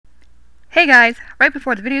Hey guys, right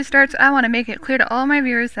before the video starts, I want to make it clear to all my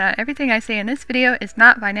viewers that everything I say in this video is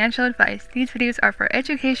not financial advice. These videos are for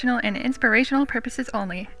educational and inspirational purposes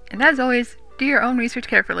only. And as always, do your own research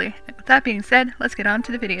carefully. And with that being said, let's get on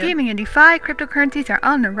to the video. Gaming and DeFi cryptocurrencies are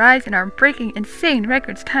on the rise and are breaking insane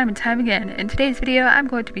records time and time again. In today's video, I'm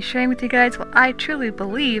going to be sharing with you guys what I truly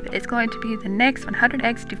believe is going to be the next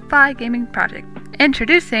 100x DeFi gaming project.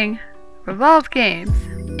 Introducing Revolve Games.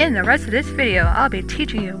 In the rest of this video, I'll be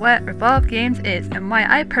teaching you what Revolve Games is and why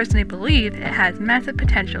I personally believe it has massive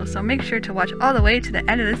potential, so make sure to watch all the way to the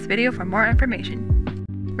end of this video for more information.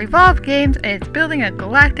 Revolve Games is building a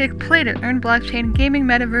galactic play-to-earn blockchain gaming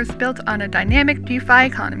metaverse built on a dynamic DeFi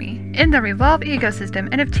economy. In the Revolve ecosystem,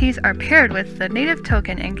 NFTs are paired with the native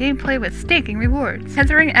token and gameplay with staking rewards.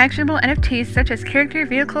 Tethering actionable NFTs such as character,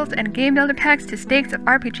 vehicles, and game builder packs to stakes of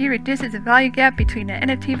RPG reduces the value gap between the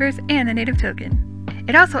NFTverse and the native token.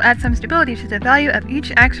 It also adds some stability to the value of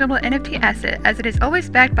each actionable NFT asset, as it is always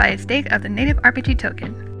backed by a stake of the native RPG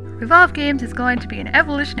token. Revolve Games is going to be an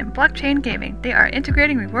evolution in blockchain gaming. They are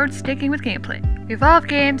integrating reward staking with gameplay. Revolve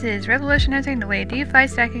Games is revolutionizing the way DeFi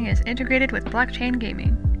stacking is integrated with blockchain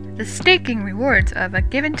gaming. The staking rewards of a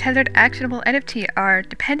given tethered actionable NFT are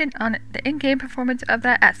dependent on the in-game performance of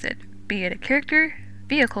that asset, be it a character,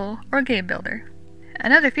 vehicle, or game builder.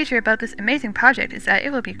 Another feature about this amazing project is that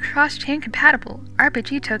it will be cross-chain compatible.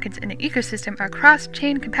 RPG tokens in the ecosystem are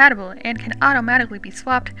cross-chain compatible and can automatically be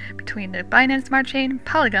swapped between the Binance Smart Chain,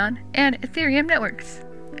 Polygon, and Ethereum networks.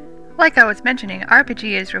 Like I was mentioning,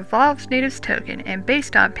 RPG is Revolve's native token, and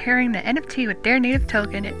based on pairing the NFT with their native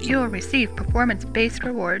token, you will receive performance-based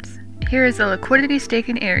rewards. Here is the liquidity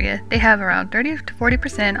staking area. They have around 30 to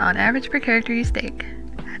 40% on average per character you stake.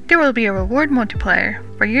 There will be a reward multiplier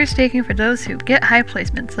for your staking for those who get high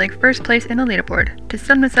placements, like first place in the leaderboard. To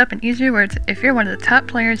sum this up in easier words, if you're one of the top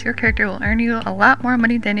players, your character will earn you a lot more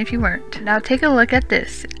money than if you weren't. Now take a look at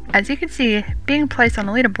this. As you can see, being placed on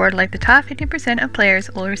the leaderboard like the top 15% of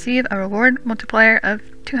players will receive a reward multiplier of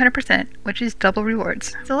 200%, which is double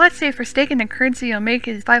rewards. So let's say for staking the currency you'll make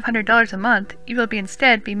is $500 a month, you will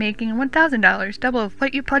instead be making $1,000, double of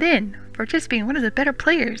what you put in, for just being one of the better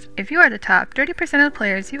players. If you are the top 30% of the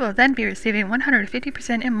players, you will then be receiving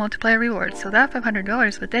 150% in multiplier rewards, so that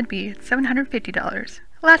 $500 would then be $750.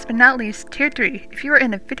 Last but not least, Tier 3. If you are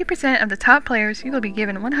in the 50% of the top players, you will be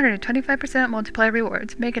given 125% multiplier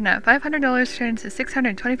rewards, making that $500 turn into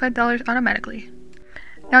 $625 automatically.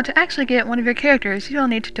 Now to actually get one of your characters, you will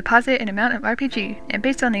need to deposit an amount of RPG, and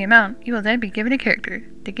based on the amount, you will then be given a character.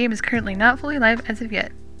 The game is currently not fully live as of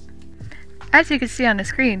yet. As you can see on the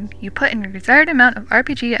screen, you put in your desired amount of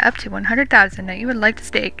RPG up to 100,000 that you would like to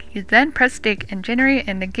stake. You then press stake and generate,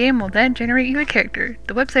 and the game will then generate you a character.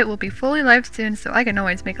 The website will be fully live soon, so I can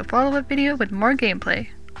always make a follow-up video with more gameplay.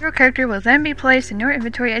 Your character will then be placed in your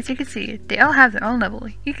inventory. As you can see, they all have their own level.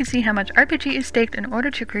 You can see how much RPG is staked in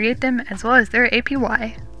order to create them, as well as their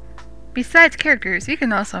APY. Besides characters, you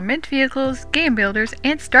can also mint vehicles, game builders,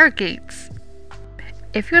 and start gates.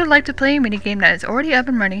 If you would like to play a minigame that is already up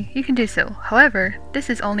and running, you can do so. However, this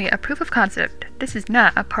is only a proof of concept. This is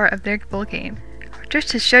not a part of their full game. Just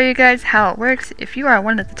to show you guys how it works, if you are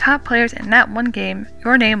one of the top players in that one game,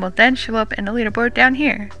 your name will then show up in the leaderboard down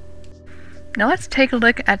here. Now let's take a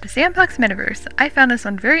look at the Sandbox Metaverse. I found this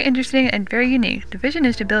one very interesting and very unique. The vision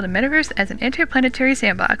is to build a metaverse as an interplanetary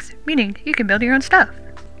sandbox, meaning you can build your own stuff.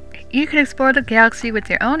 You can explore the galaxy with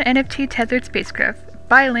your own NFT tethered spacecraft,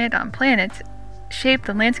 buy land on planets, shape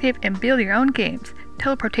the landscape, and build your own games.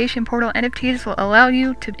 Teleportation portal NFTs will allow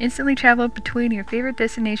you to instantly travel between your favorite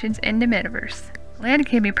destinations in the metaverse. Land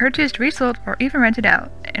can be purchased, resold, or even rented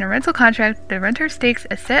out. In a rental contract, the renter stakes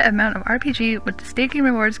a set amount of RPG with the staking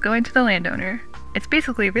rewards going to the landowner. It's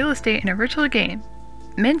basically real estate in a virtual game.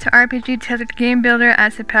 Mint RPG tethered game builder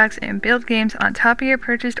asset packs and build games on top of your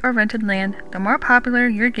purchased or rented land. The more popular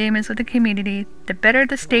your game is with the community, the better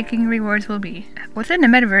the staking rewards will be. Within the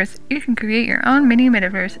metaverse, you can create your own mini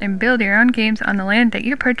metaverse and build your own games on the land that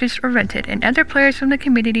you purchased or rented, and other players from the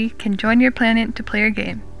community can join your planet to play your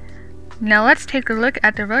game. Now let's take a look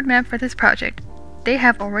at the roadmap for this project. They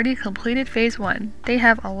have already completed phase 1. They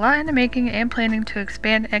have a lot in the making and planning to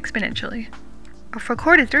expand exponentially. For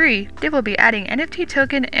Quarter 3, they will be adding NFT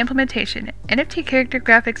token implementation, NFT character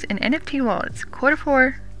graphics, and NFT wallets. Quarter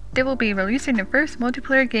 4, they will be releasing the first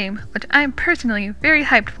multiplayer game, which I am personally very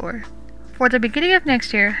hyped for. For the beginning of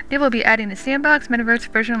next year, they will be adding the Sandbox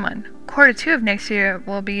Metaverse version 1. Quarter 2 of next year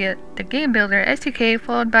will be the Game Builder SDK,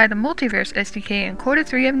 followed by the Multiverse SDK in Quarter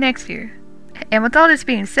 3 of next year. And with all this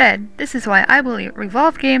being said, this is why I believe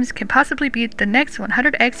Revolve Games can possibly be the next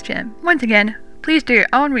 100x gem. Once again, Please do your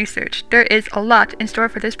own research. There is a lot in store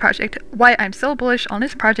for this project. Why I'm so bullish on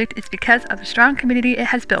this project is because of the strong community it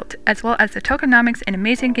has built, as well as the tokenomics and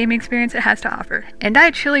amazing gaming experience it has to offer. And I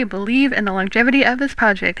truly believe in the longevity of this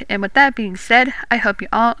project, and with that being said, I hope you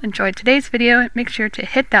all enjoyed today's video. Make sure to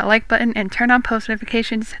hit that like button and turn on post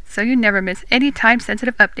notifications so you never miss any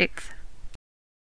time-sensitive updates.